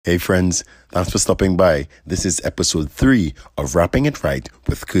Hey friends, thanks for stopping by. This is episode 3 of Wrapping It Right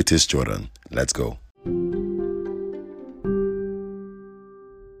with Curtis Jordan. Let's go.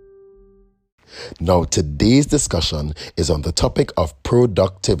 Now, today's discussion is on the topic of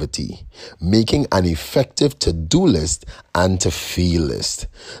productivity, making an effective to-do list and to-feel list.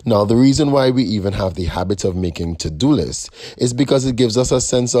 Now, the reason why we even have the habit of making to-do lists is because it gives us a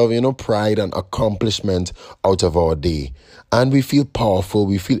sense of, pride and accomplishment out of our day. And we feel powerful,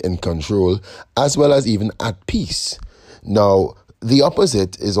 we feel in control, as well as even at peace. Now, the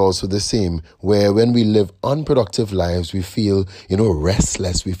opposite is also the same, where when we live unproductive lives, we feel,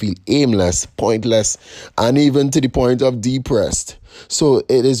 restless, we feel aimless, pointless, and even to the point of depressed. So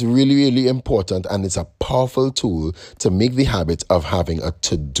it is really, really important, and it's a powerful tool to make the habit of having a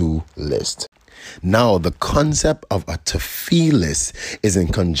to-do list. Now, the concept of a to-feel list is in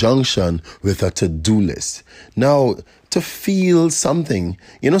conjunction with a to-do list. Now, to feel something,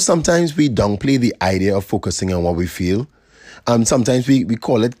 sometimes we downplay the idea of focusing on what we feel. Sometimes we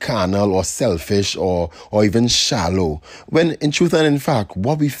call it carnal or selfish or even shallow, when in truth and in fact,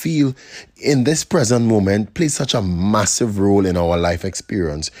 what we feel in this present moment plays such a massive role in our life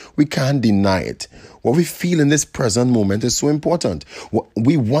experience. We can't deny it. What we feel in this present moment is so important.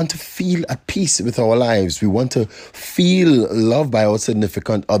 We want to feel at peace with our lives. We want to feel loved by our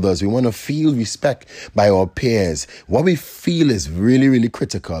significant others. We want to feel respect by our peers. What we feel is really, really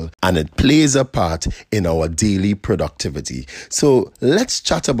critical, and it plays a part in our daily productivity. So let's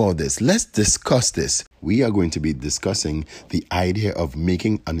chat about this. Let's discuss this. We are going to be discussing the idea of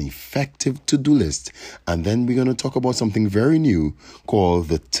making an effective to-do list. And then we're going to talk about something very new called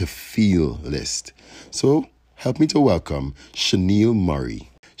the to-feel list. So help me to welcome Sherneille Murray.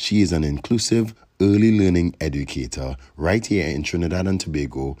 She is an inclusive early learning educator right here in Trinidad and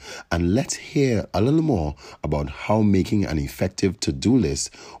Tobago. And let's hear a little more about how making an effective to-do list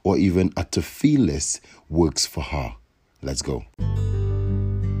or even a to-feel list works for her. Let's go.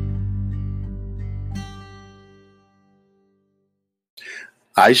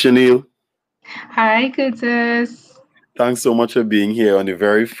 Hi, Sherneille. Hi, Curtis. Thanks so much for being here on the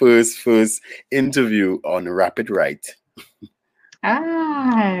very first interview on Rapid Right.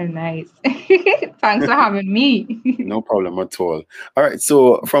 Nice. Thanks for having me. No problem at all. All right.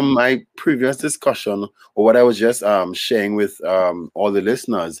 So from my previous discussion, or what I was just sharing with all the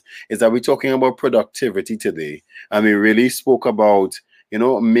listeners, is that we're talking about productivity today, and we really spoke about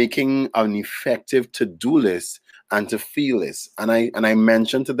making an effective to-do list and to-feel list. And I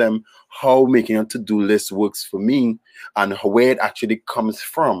mentioned to them how making a to-do list works for me and where it actually comes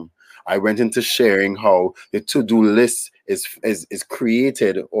from. I went into sharing how the to-do list is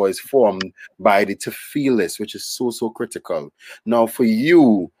created or is formed by the to-feel list, which is so critical. Now, for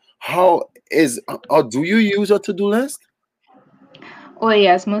you, do you use a to-do list? Oh,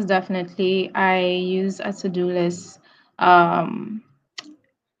 yes, most definitely. I use a to-do list. Um,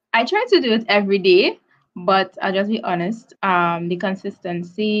 I try to do it every day, but I'll just be honest. The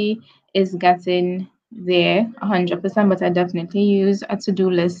consistency is getting there 100%, but I definitely use a to-do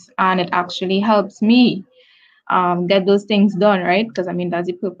list, and it actually helps me get those things done, right? Because I mean, that's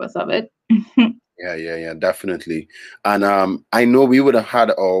the purpose of it. Yeah, definitely. And I know we would have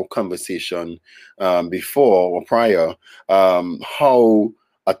had our conversation before or prior, how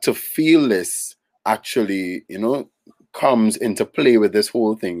a to-feel list actually, comes into play with this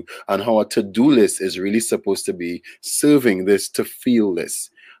whole thing, and how a to-do list is really supposed to be serving this to-feel list.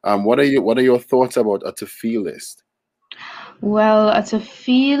 What are your thoughts about a to-feel list? Well, it's a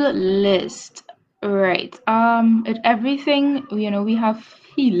feel list, right? It everything, we have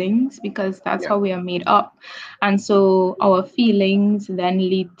feelings because that's Yeah, how we are made up. And so our feelings then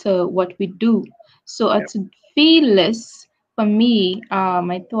lead to what we do. So a yeah, to feel list for me,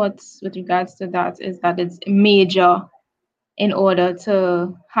 my thoughts with regards to that is that it's major in order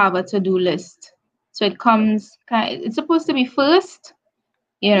to have a to-do list. So it's supposed to be first,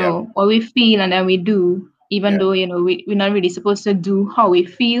 yeah, what we feel and then we do, even yeah. though, we're not really supposed to do how we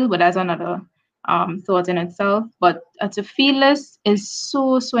feel, but that's another thought in itself. But to feel list is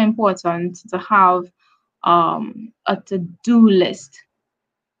so important to have a to-do list,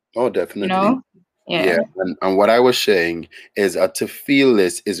 Oh, you definitely. know? Yeah. Yeah, and what I was saying is to feel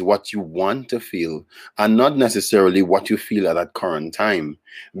list is what you want to feel, and not necessarily what you feel at that current time,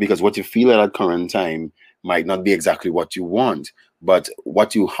 because what you feel at that current time might not be exactly what you want, but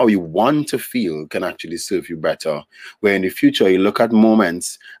how you want to feel can actually serve you better. Where in the future you look at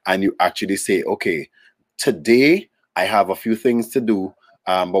moments and you actually say, okay, today I have a few things to do.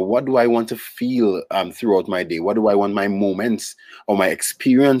 But what do I want to feel throughout my day? What do I want my moments or my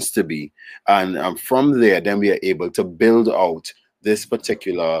experience to be? And from there, then we are able to build out this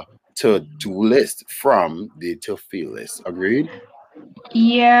particular to-do list from the to-feel list. Agreed?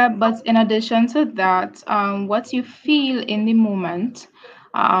 Yeah, but in addition to that, what you feel in the moment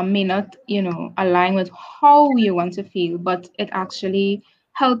may not, align with how you want to feel, but it actually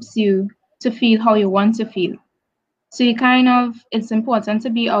helps you to feel how you want to feel. So it's important to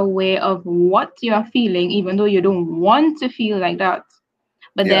be aware of what you are feeling, even though you don't want to feel like that,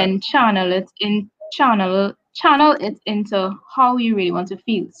 but Yeah. then channel it into how you really want to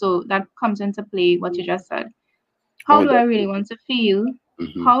feel. So that comes into play what you just said. How Oh, do I really want to feel?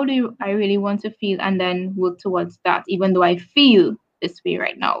 mm-hmm. I really want to feel, and then work towards that, even though I feel this way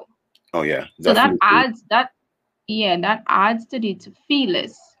right now. Oh yeah, So that definitely. adds that yeah, that adds to the to feel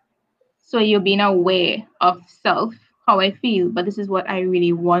list. So you're being aware of self, how I feel, but this is what I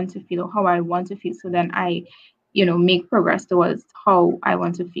really want to feel, or how I want to feel. So then I, make progress towards how I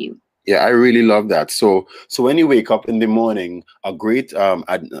want to feel. Yeah, I really love that. So when you wake up in the morning, a great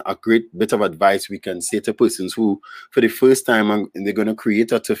bit of advice we can say to persons who, for the first time, they're going to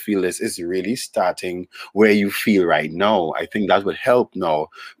create a to feel list is really starting where you feel right now. I think that would help now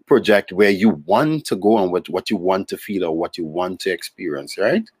project where you want to go and what you want to feel or what you want to experience,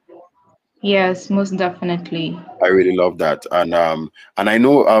 right? Yes, most definitely. I really love that, and I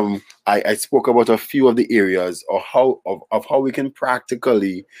know I spoke about a few of the areas or of how we can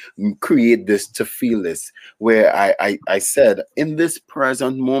practically create this to feel this. Where I said in this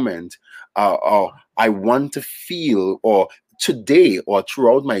present moment, I want to feel or today or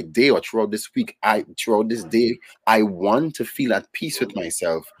throughout my day or throughout this week, I throughout this day, I want to feel at peace with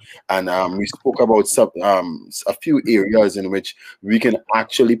myself. And we spoke about a few areas in which we can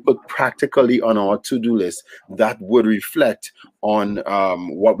actually put practically on our to-do list that would reflect on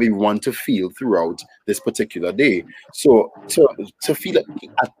what we want to feel throughout this particular day. So to feel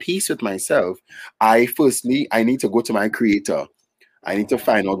at peace with myself, I need to go to my creator. I need to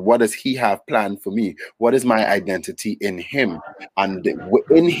find out what does he have planned for me? What is my identity in him? And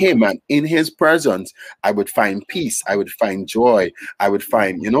in him and in his presence, I would find peace. I would find joy. I would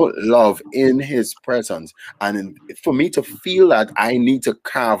find, love in his presence. And for me to feel that, I need to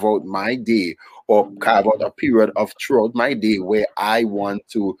carve out my day or carve out a period of throughout my day where I want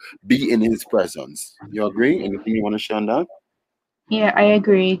to be in his presence. You agree? Anything you want to share on that? Yeah, I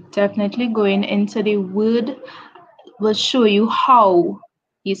agree. Definitely going into the word will show you how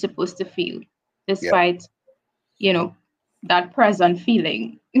you're supposed to feel, Yeah. despite, you know, that present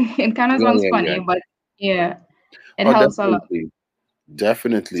feeling. It kind of Yeah, sounds yeah, funny, yeah. but yeah, it Oh, helps a lot. definitely.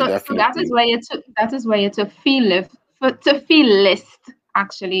 Definitely, So that is definitely. where your to feel list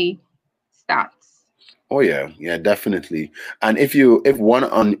actually starts. Oh yeah, yeah, definitely. And if one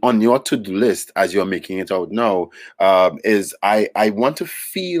on your to-do list as you're making it out now, is I want to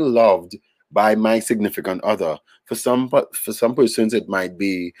feel loved by my significant other. For some persons it might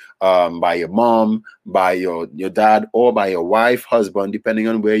be by your mom, by your dad, or by your wife, husband, depending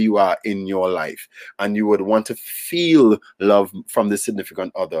on where you are in your life. And you would want to feel love from the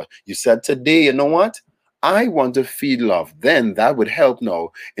significant other. You said today, you know what? I want to feel love. Then that would help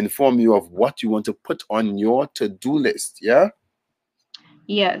now inform you of what you want to put on your to-do list. Yeah.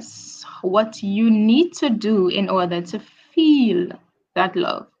 Yes, what you need to do in order to feel that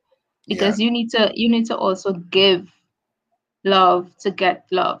love, Yeah. because you need to also give love to get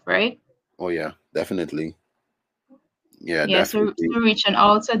love, right? Oh yeah, definitely. Yeah, Yeah, so definitely. reaching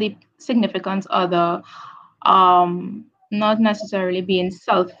out to the significant other, not necessarily being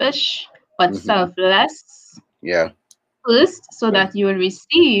selfish, but Hmm. selfless Yeah. first, so Yeah. that you will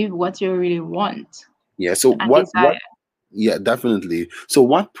receive what you really want Yeah. So and what desire. yeah, definitely. So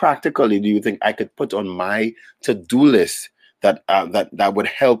what practically do you think I could put on my to-do list that would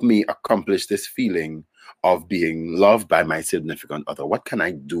help me accomplish this feeling of being loved by my significant other? What can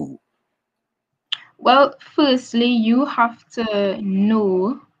I do? Well, firstly, you have to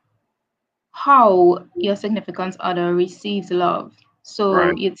know how your significant other receives love. So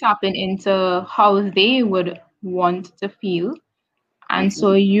Right. you're tapping into how they would want to feel. And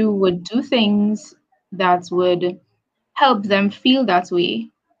so Hmm. you would do things that would help them feel that way.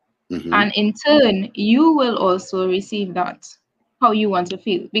 Hmm. And in turn, you will also receive that, how you want to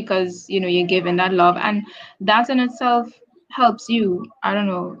feel, because you're given that love. And that in itself helps you. I don't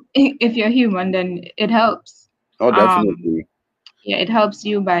know, if you're human, then it helps. Oh, Um, definitely. yeah, it helps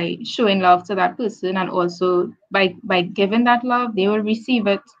you by showing love to that person, and also by giving that love, they will receive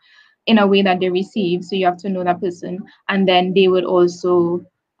it in a way that they receive. So you have to know that person, and then they would also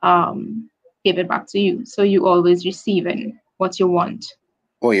um give it back to you. So you always receiving what you want,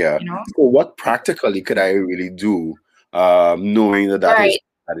 Oh yeah. you know? So what practically could I really do, knowing that Right.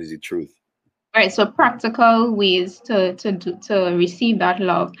 that is the truth? Right. So practical ways to receive that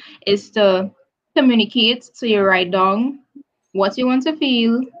love is to communicate. So you write down what you want to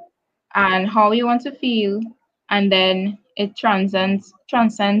feel and how you want to feel, and then it transcends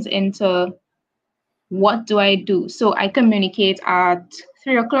into what do I do. So I communicate at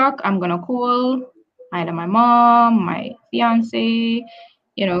 3 o'clock. I'm gonna call either my mom, my fiance,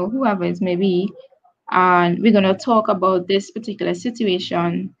 whoever it may be, and we're gonna talk about this particular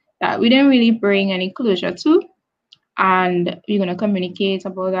situation that we didn't really bring any closure to, and we're gonna communicate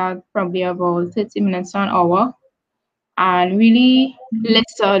about that probably about 30 minutes to an hour, and really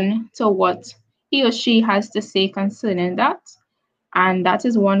listen to what he or she has to say concerning that. And that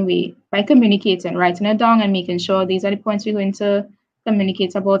is one way by communicating, writing it down and making sure these are the points we're going to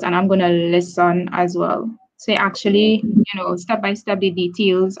communicate about, and I'm going to listen as well. So actually, step by step, the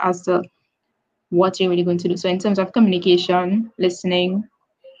details as to what you're really going to do. So in terms of communication, listening,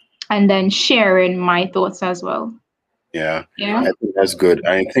 and then sharing my thoughts as well. Yeah, Yeah. I think that's good.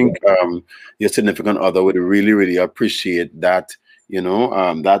 I think your significant other would really, really appreciate that,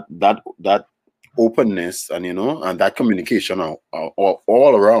 that openness and and that communication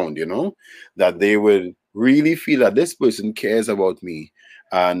all around, that they would really feel that this person cares about me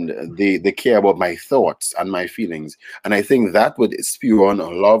and they care about my thoughts and my feelings. And I think that would spew on a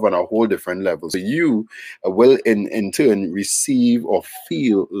love on a whole different level. So you will in turn receive or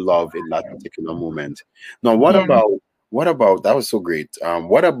feel love in that particular moment. Now, Yeah. what about that was so great.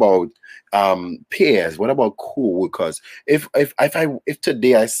 What about peers? What about co-workers? If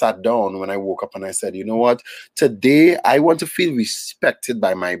today I sat down when I woke up and I said, you know what, today I want to feel respected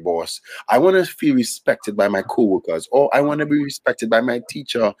by my boss. I want to feel respected by my co-workers, or I want to be respected by my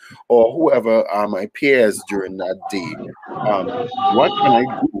teacher or whoever are my peers during that day. What can I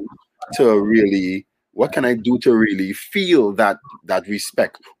do to really? What can I do to really feel that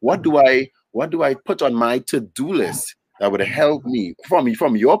respect? What do I put on my to-do list that would help me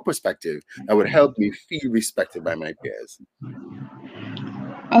from your perspective that would help me feel respected by my peers?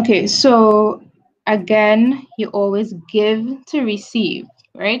 Okay, so again, you always give to receive,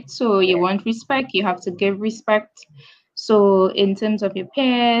 right? So you want respect, you have to give respect. So in terms of your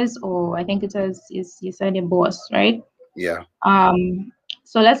peers, or I think it is you said your boss, right? Yeah, Um,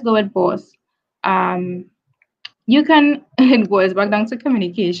 so let's go with boss. Um, you can it goes back down to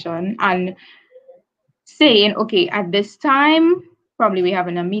communication and saying, okay, at this time, probably we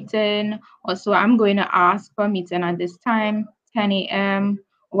having a meeting, or so I'm going to ask for a meeting at this time, 10 a.m.,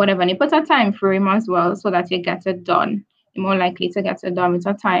 whatever. And you put a time frame as well so that you get it done. You're more likely to get it done with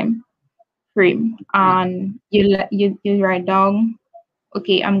a time frame. And you write down,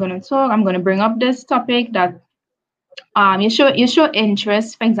 okay, I'm gonna talk, I'm gonna bring up this topic that you show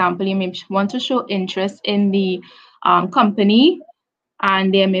interest. For example, you may want to show interest in the company,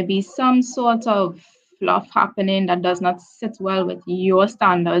 and there may be some sort of fluff happening that does not sit well with your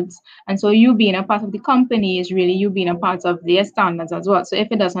standards. And so you being a part of the company is really you being a part of their standards as well. So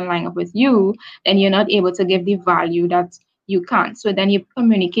if it doesn't line up with you, then you're not able to give the value that you can. So then you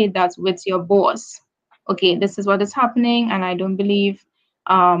communicate that with your boss. Okay, this is what is happening, and I don't believe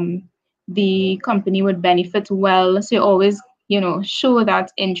um, the company would benefit well. So you always, show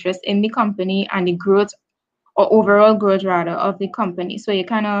that interest in the company and the growth or overall growth rather of the company. So you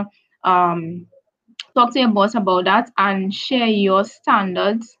kind of talk to your boss about that and share your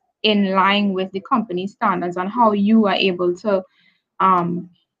standards in line with the company standards and how you are able to um,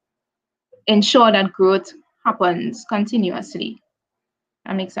 ensure that growth happens continuously.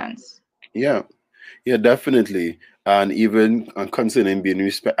 That makes sense. yeah, yeah, definitely. And even concerning being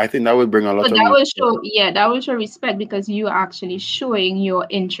respect, I think that would bring a So lot of that will respect. show, yeah, that will show respect because you are actually showing your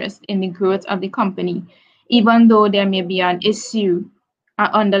interest in the growth of the company, even though there may be an issue, an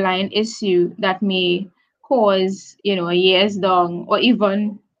underlying issue that may cause, years down or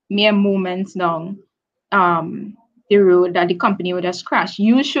even mere moments down um, the road that the company would just crash.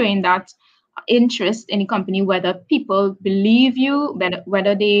 You showing that interest in the company, whether people believe you,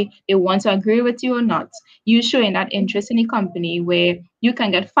 whether they want to agree with you or not. You showing that interest in the company where you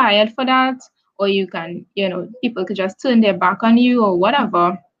can get fired for that, or you can, people could just turn their back on you or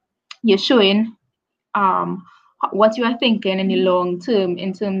whatever. You're showing what you are thinking in the long term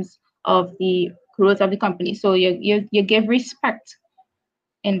in terms of the growth of the company. So you give respect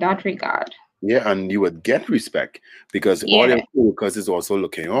in that regard. Yeah, and you would get respect because all your Yeah, coworkers is also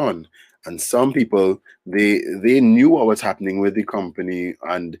looking on. And some people they knew what was happening with the company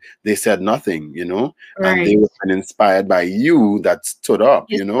and they said nothing, and they right. were inspired by you that stood up,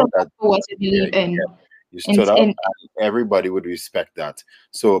 You stood up that for what you yeah, believe in. you In, stood up in and everybody would respect that.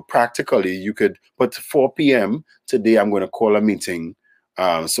 So practically you could put 4 p.m. today I'm going to call a meeting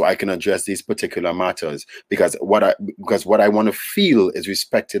so I can address these particular matters, because what I want to feel is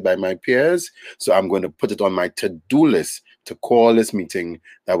respected by my peers. So I'm going to put it on my to-do list to call this meeting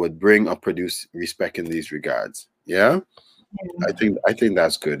that would bring or produce respect in these regards. Yeah, I think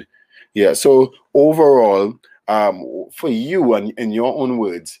that's good. Yeah. So overall, for you and in your own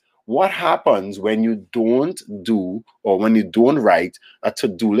words, what happens when you don't do, or when you don't write a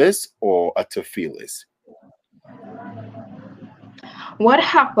to-do list or a to-feel list? What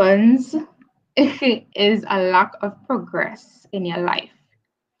happens is a lack of progress in your life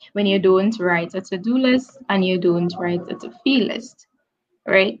when you don't write a to-do list and you don't write a to-feel list,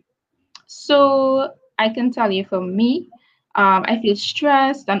 right? So I can tell you, for me, I feel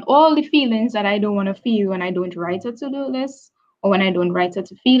stressed and all the feelings that I don't want to feel when I don't write a to-do list or when I don't write a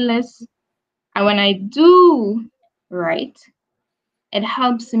to-feel list. And when I do write, it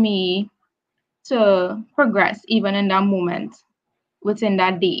helps me to progress even in that moment within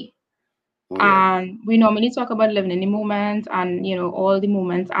that day. Oh, yeah. And we normally talk about living in the moment and, all the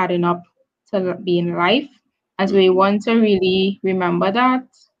moments adding up to be in life. As we want to really remember that.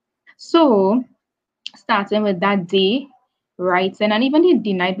 So, starting with that day, writing, and even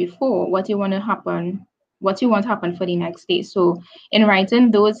the night before, what you want to happen for the next day. So, in writing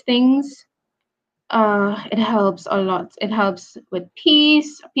those things, it helps a lot. It helps with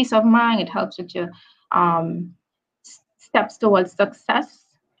peace of mind. It helps with your um, steps towards success,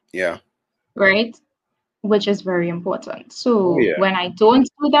 Yeah. right? Which is very important. Oh, So yeah. when I don't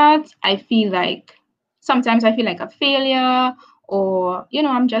do that, sometimes I feel like a failure, or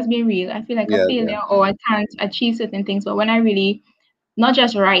I'm just being real. I feel like a Yeah. Yeah. failure, or I can't achieve certain things. But when I really not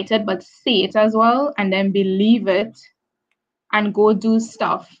just write it, but say it as well, and then believe it, and go do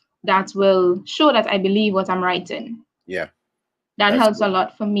stuff that will show that I believe what I'm writing, Yeah. that That's helps good. a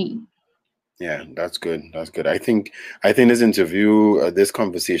lot for me. Yeah, that's good. That's good. I think this interview, this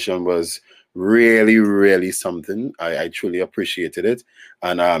conversation was really, really something. I truly appreciated it.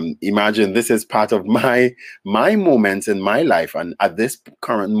 And imagine this is part of my moments in my life. And at this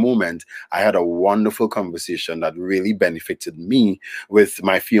current moment, I had a wonderful conversation that really benefited me with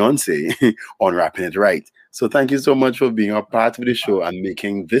my fiance on wrapping it right. So thank you so much for being a part of the show and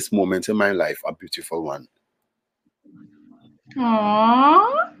making this moment in my life a beautiful one.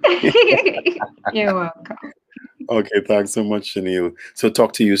 Aww. You're welcome. Okay, thanks so much, Sherneille. So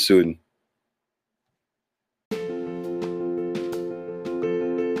talk to you soon.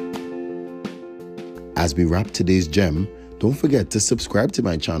 As we wrap today's gem, don't forget to subscribe to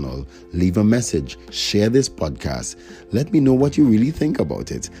my channel, leave a message, share this podcast. Let me know what you really think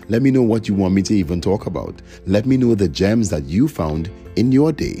about it. Let me know what you want me to even talk about. Let me know the gems that you found in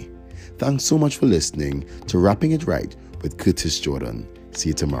your day. Thanks so much for listening to Wrapping It Right with Curtis Jordan. See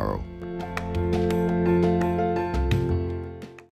you tomorrow.